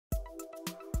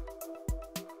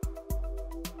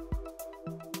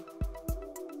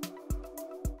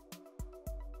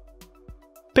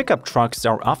Pickup trucks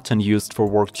are often used for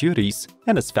work duties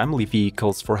and as family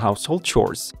vehicles for household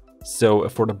chores, so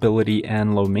affordability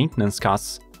and low maintenance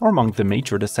costs are among the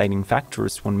major deciding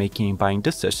factors when making a buying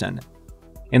decision.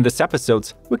 In this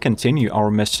episode, we continue our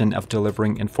mission of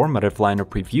delivering informative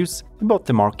lineup reviews about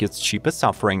the market's cheapest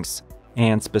offerings,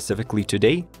 and specifically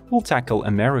today, we'll tackle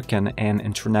American and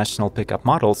international pickup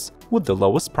models with the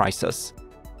lowest prices.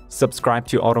 Subscribe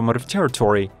to Automotive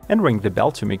Territory and ring the bell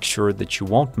to make sure that you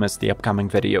won't miss the upcoming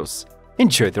videos.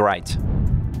 Enjoy the ride!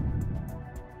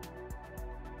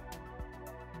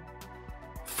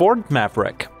 Ford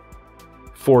Maverick.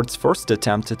 Ford's first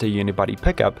attempt at a unibody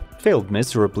pickup failed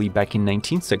miserably back in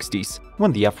 1960s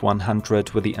when the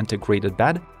F100 with the integrated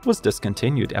bed was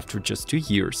discontinued after just 2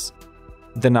 years.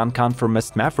 The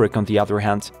nonconformist Maverick, on the other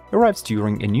hand, arrives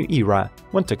during a new era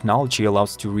when technology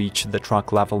allows to reach the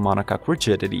truck-level monocoque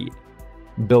rigidity.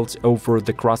 Built over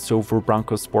the crossover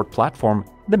Bronco Sport platform,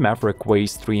 the Maverick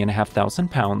weighs 3,500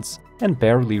 pounds and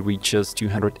barely reaches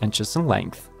 200 inches in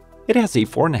length. It has a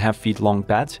 4.5 feet long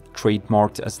bed,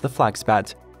 trademarked as the flex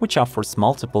bed, which offers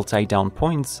multiple tie-down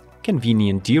points,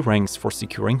 convenient D-rings for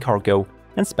securing cargo,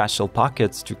 and special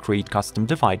pockets to create custom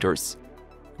dividers.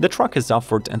 The truck is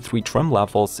offered in 3 trim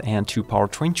levels and 2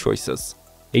 powertrain choices: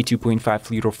 a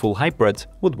 2.5-liter full hybrid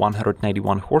with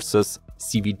 191 horses,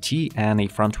 CVT and a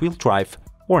front-wheel drive,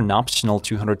 or an optional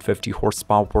 250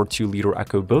 horsepower 2-liter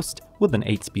Ecoboost with an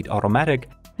 8-speed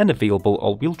automatic and available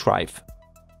all-wheel drive.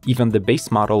 Even the base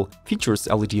model features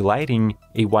LED lighting,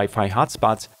 a Wi-Fi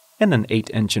hotspot, and an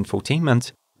 8-inch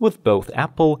infotainment with both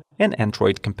Apple and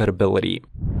Android compatibility.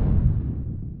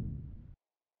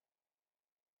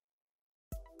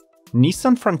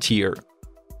 Nissan Frontier.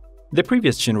 The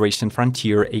previous generation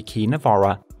Frontier, aka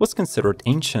Navara, was considered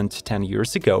ancient 10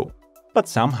 years ago, but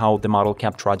somehow the model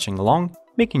kept trudging along,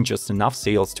 making just enough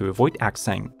sales to avoid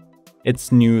axing.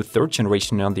 Its new third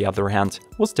generation, on the other hand,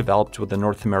 was developed with the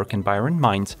North American buyer in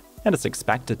mind and is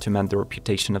expected to mend the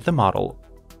reputation of the model.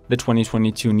 The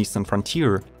 2022 Nissan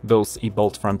Frontier boasts a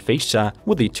bold front fascia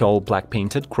with a tall black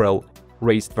painted grille,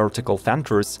 raised vertical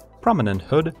fenders, prominent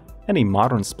hood, and a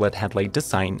modern split headlight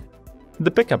design. The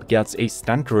pickup gets a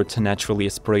standard naturally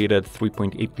aspirated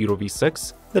 3.8-liter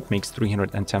V6 that makes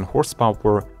 310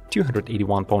 horsepower,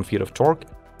 281 pound-feet of torque,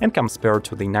 and comes paired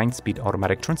with a 9-speed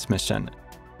automatic transmission.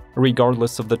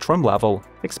 Regardless of the trim level,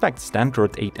 expect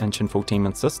standard 8-inch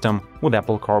infotainment system with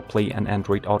Apple CarPlay and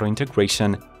Android Auto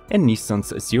integration and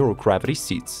Nissan's zero-gravity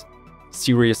seats.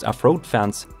 Serious off-road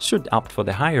fans should opt for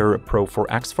the higher Pro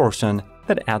 4X version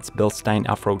that adds Bilstein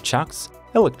off-road shocks,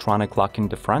 electronic locking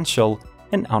differential,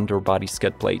 and underbody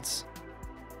skid plates.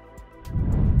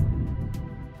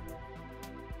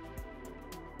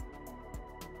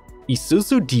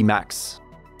 Isuzu D-Max.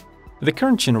 The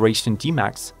current generation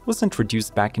D-Max was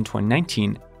introduced back in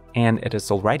 2019, and it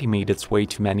has already made its way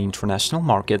to many international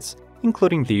markets,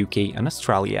 including the UK and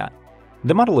Australia.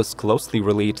 The model is closely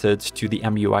related to the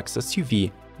MUX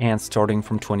SUV, and starting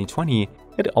from 2020,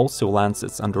 it also lends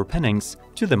its underpinnings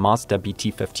to the Mazda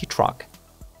BT50 truck.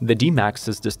 The D-Max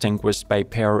is distinguished by a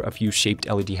pair of U-shaped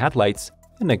LED headlights,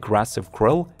 an aggressive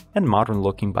grille, and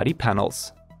modern-looking body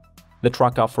panels. The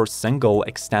truck offers single,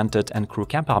 extended, and crew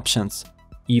cab options,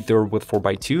 either with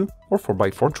 4x2 or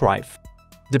 4x4 drive.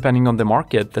 Depending on the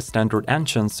market, the standard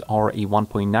engines are a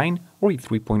 1.9 or a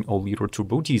 3.0-liter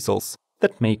turbo diesels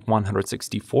that make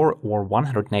 164 or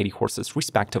 190 horses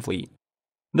respectively.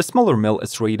 The smaller mill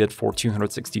is rated for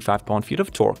 265 pound-feet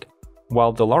of torque,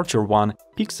 while the larger one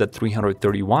peaks at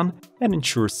 331 and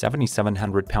ensures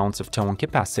 7,700 pounds of towing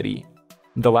capacity.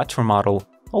 The latter model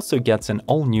also gets an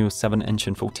all-new 7-inch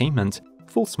infotainment,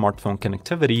 full smartphone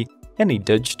connectivity, and a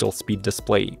digital speed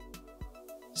display.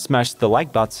 Smash the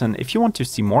like button if you want to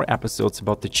see more episodes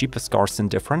about the cheapest cars in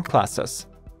different classes.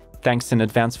 Thanks in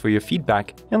advance for your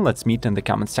feedback, and let's meet in the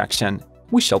comment section.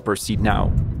 We shall proceed now.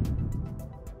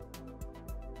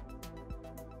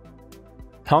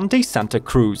 Hyundai Santa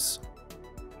Cruz.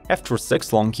 After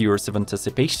 6 long years of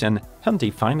anticipation,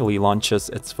 Hyundai finally launches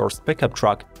its first pickup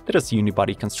truck that is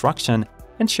unibody construction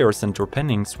and shares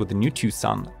underpinnings with the new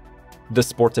Tucson. The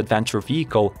sport adventure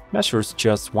vehicle measures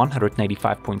just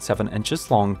 195.7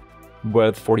 inches long,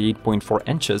 with 48.4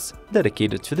 inches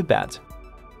dedicated to the bed.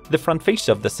 The front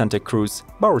fascia of the Santa Cruz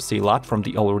borrows a lot from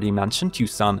the already mentioned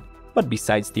Tucson, but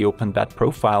besides the open bed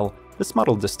profile, this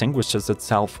model distinguishes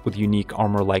itself with unique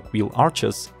armor-like wheel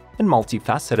arches and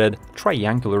multifaceted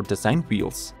triangular design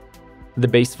wheels. The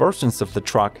base versions of the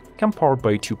truck come powered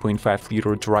by a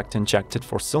 2.5-liter direct-injected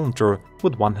 4-cylinder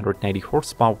with 190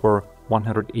 horsepower,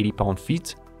 180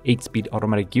 pound-feet, 8-speed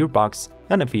automatic gearbox,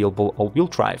 and available all-wheel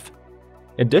drive.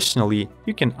 Additionally,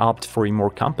 you can opt for a more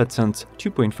competent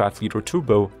 2.5-liter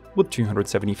turbo with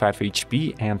 275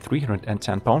 HP and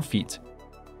 310 pound-feet.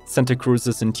 Santa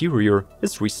Cruz's interior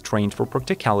is restrained for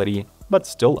practicality, but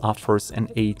still offers an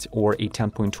 8 or a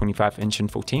 10.25-inch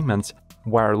infotainment,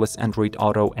 wireless Android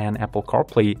Auto and Apple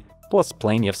CarPlay, plus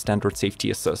plenty of standard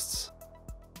safety assists.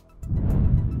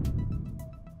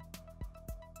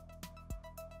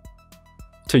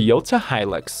 Toyota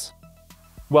Hilux.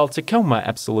 While Tacoma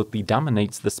absolutely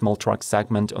dominates the small truck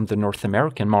segment on the North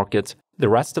American market, the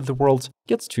rest of the world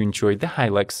gets to enjoy the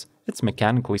Hilux, its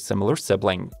mechanically similar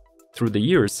sibling. Through the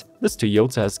years, this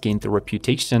Toyota has gained the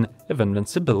reputation of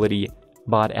invincibility,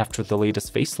 but after the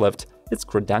latest facelift, its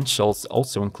credentials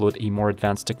also include a more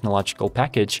advanced technological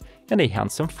package and a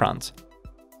handsome front.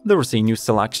 There is a new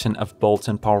selection of bold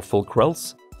and powerful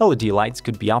grills, LED lights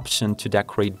could be optioned to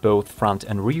decorate both front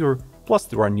and rear, plus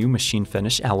there are new machine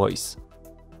finish alloys.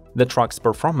 The truck's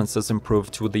performance is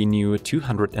improved with the new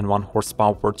 201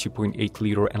 horsepower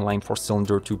 2.8-liter inline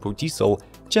 4-cylinder turbo diesel,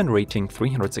 generating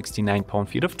 369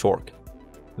 pound-feet of torque.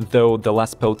 Though the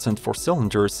less potent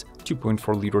 4-cylinders,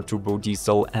 2.4-liter turbo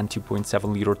diesel and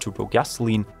 2.7-liter turbo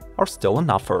gasoline, are still an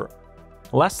offer.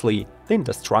 Lastly, the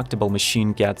indestructible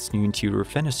machine gets new interior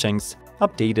finishings,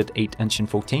 updated 8-inch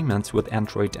infotainment with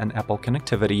Android and Apple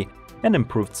connectivity, and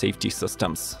improved safety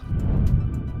systems.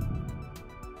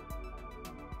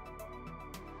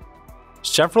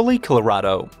 Chevrolet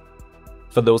Colorado.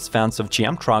 For those fans of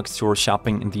GM trucks who are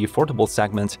shopping in the affordable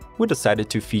segment, we decided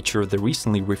to feature the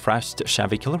recently refreshed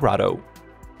Chevy Colorado.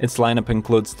 Its lineup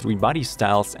includes 3 body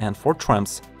styles and 4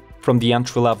 trims, from the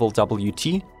entry-level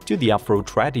WT to the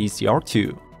off-road-ready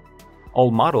ZR2.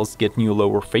 All models get new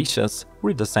lower fascias,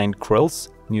 redesigned grills,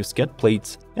 new skid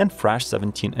plates, and fresh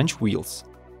 17-inch wheels.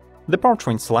 The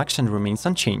powertrain selection remains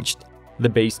unchanged. The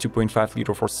base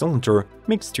 2.5-liter 4-cylinder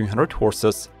makes 200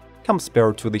 horses, comes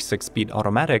paired with a 6-speed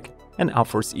automatic, and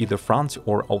offers either front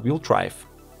or all-wheel drive.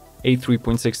 A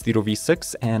 3.6-liter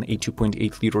V6 and a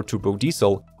 2.8-liter turbo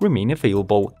diesel remain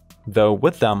available, though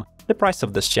with them, the price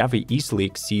of the Chevy easily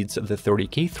exceeds the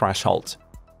 $30,000 threshold.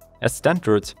 As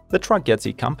standard, the truck gets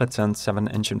a competent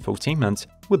 7-inch infotainment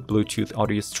with Bluetooth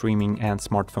audio streaming and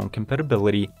smartphone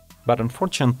compatibility, but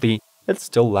unfortunately, it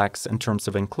still lacks in terms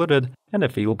of included and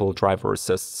available driver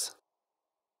assists.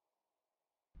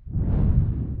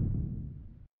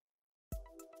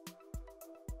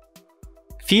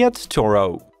 Fiat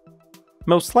Toro.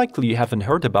 Most likely you haven't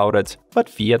heard about it, but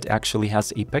Fiat actually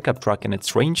has a pickup truck in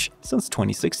its range since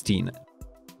 2016.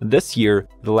 This year,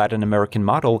 the Latin American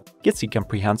model gets a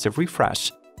comprehensive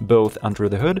refresh, both under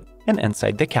the hood and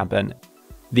inside the cabin.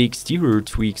 The exterior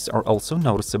tweaks are also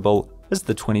noticeable, as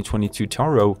the 2022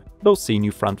 Toro boasts a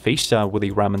new front fascia with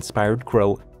a Ram-inspired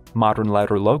grille, modern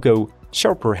leather logo,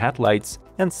 sharper headlights,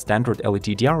 and standard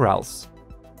LED DRLs.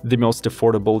 The most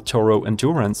affordable Toro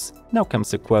Endurance now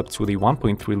comes equipped with a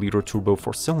 1.3-liter turbo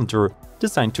 4-cylinder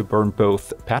designed to burn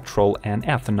both petrol and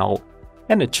ethanol,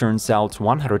 and it churns out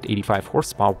 185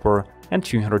 horsepower and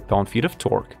 200 pound-feet of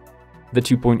torque. The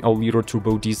 2.0-liter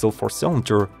turbo diesel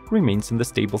 4-cylinder remains in the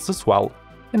stables as well,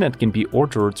 and it can be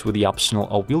ordered with the optional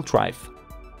all-wheel drive.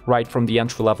 Right from the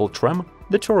entry-level trim,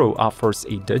 the Toro offers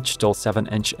a digital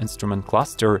 7-inch instrument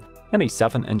cluster and a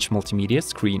 7-inch multimedia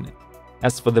screen.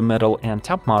 As for the middle and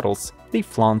top models, they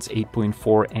flaunt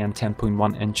 8.4 and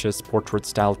 10.1 inches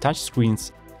portrait-style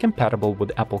touchscreens compatible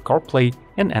with Apple CarPlay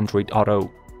and Android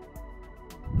Auto.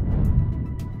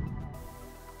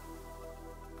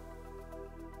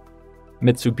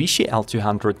 Mitsubishi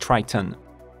L200 Triton.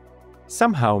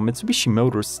 Somehow, Mitsubishi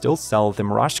Motors still sell the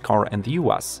Mirage car in the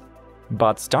US,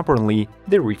 but stubbornly,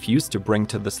 they refuse to bring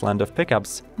to this land of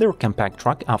pickups their compact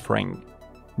truck offering.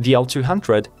 The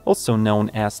L200, also known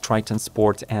as Triton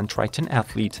Sport and Triton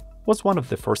Athlete, was one of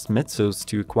the first Mitsus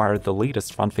to acquire the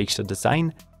latest front fascia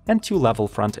design and 2-level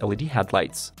front LED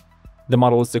headlights. The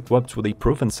model is equipped with a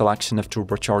proven selection of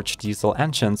turbocharged diesel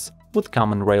engines with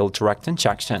common rail direct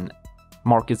injection.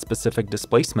 Market-specific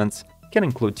displacements can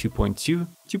include 2.2,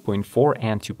 2.4,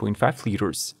 and 2.5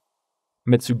 liters.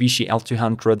 Mitsubishi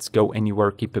L200's Go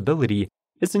Anywhere capability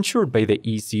is ensured by the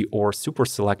Easy or Super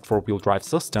Select 4-wheel drive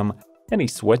system and a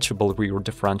switchable rear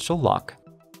differential lock.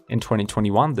 In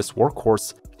 2021, this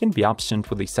workhorse can be optioned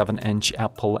with a 7-inch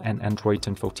Apple and Android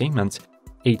infotainment,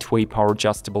 8-way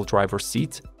power-adjustable driver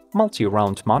seat,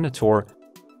 multi-round monitor,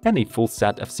 and a full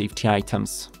set of safety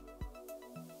items.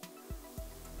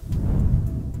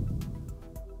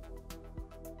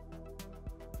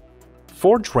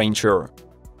 Ford Ranger.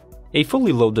 A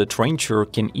fully loaded Ranger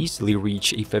can easily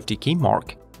reach a $50,000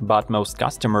 mark, but most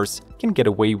customers can get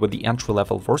away with the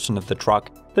entry-level version of the truck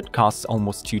that costs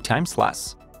almost 2 times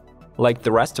less. Like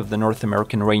the rest of the North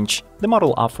American range, the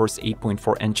model offers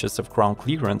 8.4 inches of ground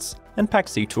clearance and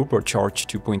packs a turbocharged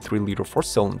 2.3-liter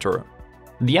four-cylinder.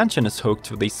 The engine is hooked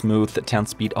with a smooth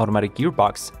 10-speed automatic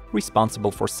gearbox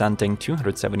responsible for sending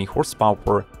 270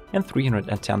 horsepower and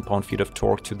 310 pound-feet of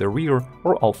torque to the rear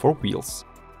or all four wheels.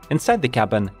 Inside the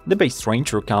cabin, the base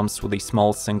Ranger comes with a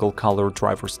small single-color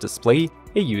driver's display,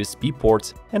 a USB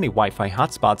port, and a Wi-Fi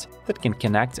hotspot that can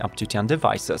connect up to 10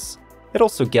 devices. It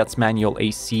also gets manual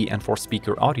AC and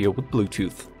 4-speaker audio with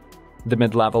Bluetooth. The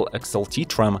mid-level XLT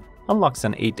trim unlocks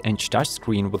an 8-inch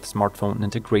touchscreen with smartphone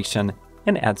integration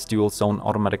and adds dual-zone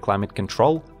automatic climate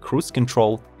control, cruise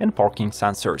control, and parking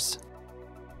sensors.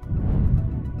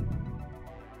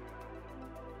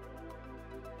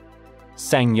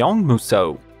 SsangYong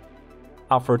Musso.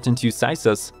 Offered in two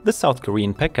sizes, the South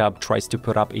Korean pickup tries to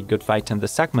put up a good fight in the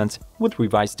segment with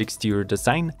revised exterior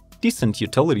design, decent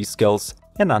utility skills,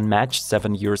 and unmatched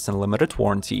 7 years unlimited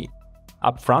warranty.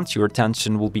 Up front, your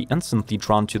attention will be instantly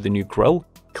drawn to the new grille,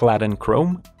 clad in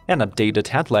chrome, and updated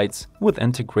headlights with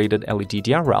integrated LED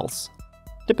DRLs.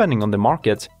 Depending on the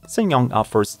market, SsangYong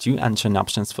offers two engine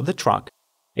options for the truck: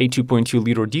 a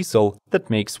 2.2-liter diesel that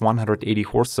makes 180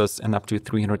 horses and up to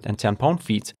 310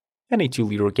 pound-feet, and a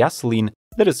 2-liter gasoline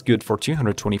that is good for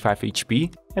 225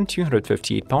 HP and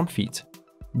 258 pound-feet.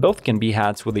 Both can be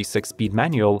had with a 6-speed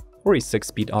manual or a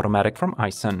 6-speed automatic from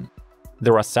Aisin.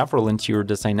 There are several interior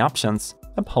design options,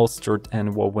 upholstered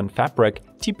in woven fabric,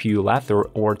 TPU leather,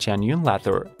 or genuine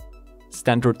leather.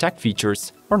 Standard tech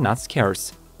features are not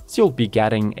scarce, so you'll be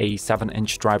getting a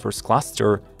 7-inch driver's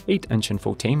cluster, 8-inch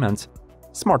infotainment,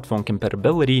 smartphone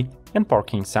compatibility, and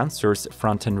parking sensors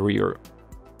front and rear.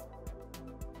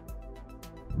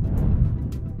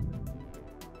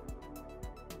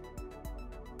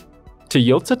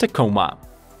 Toyota Tacoma.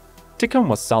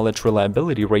 Tacoma's solid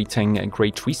reliability rating,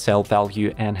 great resale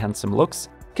value, and handsome looks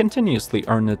continuously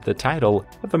earned the title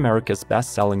of America's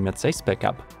best-selling midsize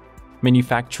pickup.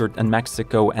 Manufactured in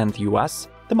Mexico and the US,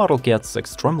 the model gets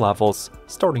 6 trim levels,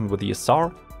 starting with the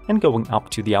SR and going up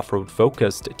to the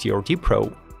off-road-focused TRD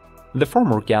Pro. The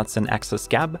former gets an access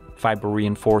cab,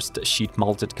 fiber-reinforced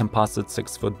sheet-molded composite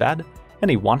 6-foot bed, and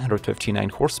a 159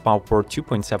 horsepower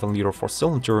 2.7-liter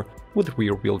four-cylinder with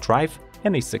rear-wheel drive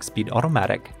and a 6-speed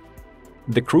automatic.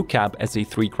 The crew cab is a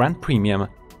 $3,000 premium,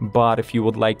 but if you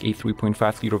would like a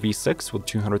 3.5-liter V6 with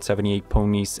 278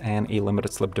 ponies and a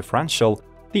limited slip differential,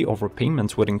 the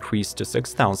overpayment would increase to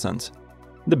 $6,000.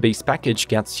 The base package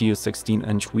gets you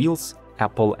 16-inch wheels,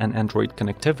 Apple and Android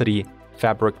connectivity,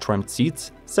 fabric-trimmed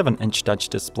seats, 7-inch touch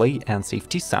display, and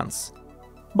safety sense.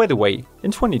 By the way,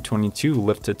 in 2022,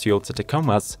 lifted Toyota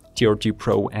Tacomas, TRD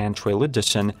Pro and Trail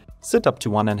Edition sit up to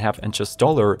 1.5 inches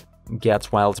taller,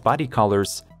 get wild body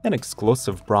colors, and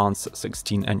exclusive bronze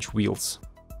 16-inch wheels.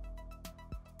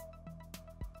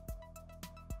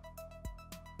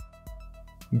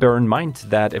 Bear in mind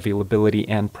that availability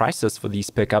and prices for these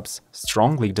pickups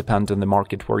strongly depend on the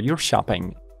market where you're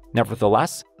shopping.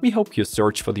 Nevertheless, we hope you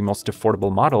search for the most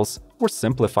affordable models or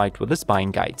simplified with this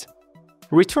buying guide.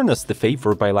 Return us the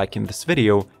favor by liking this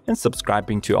video and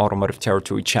subscribing to Automotive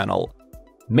Territory channel.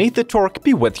 May the torque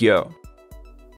be with you!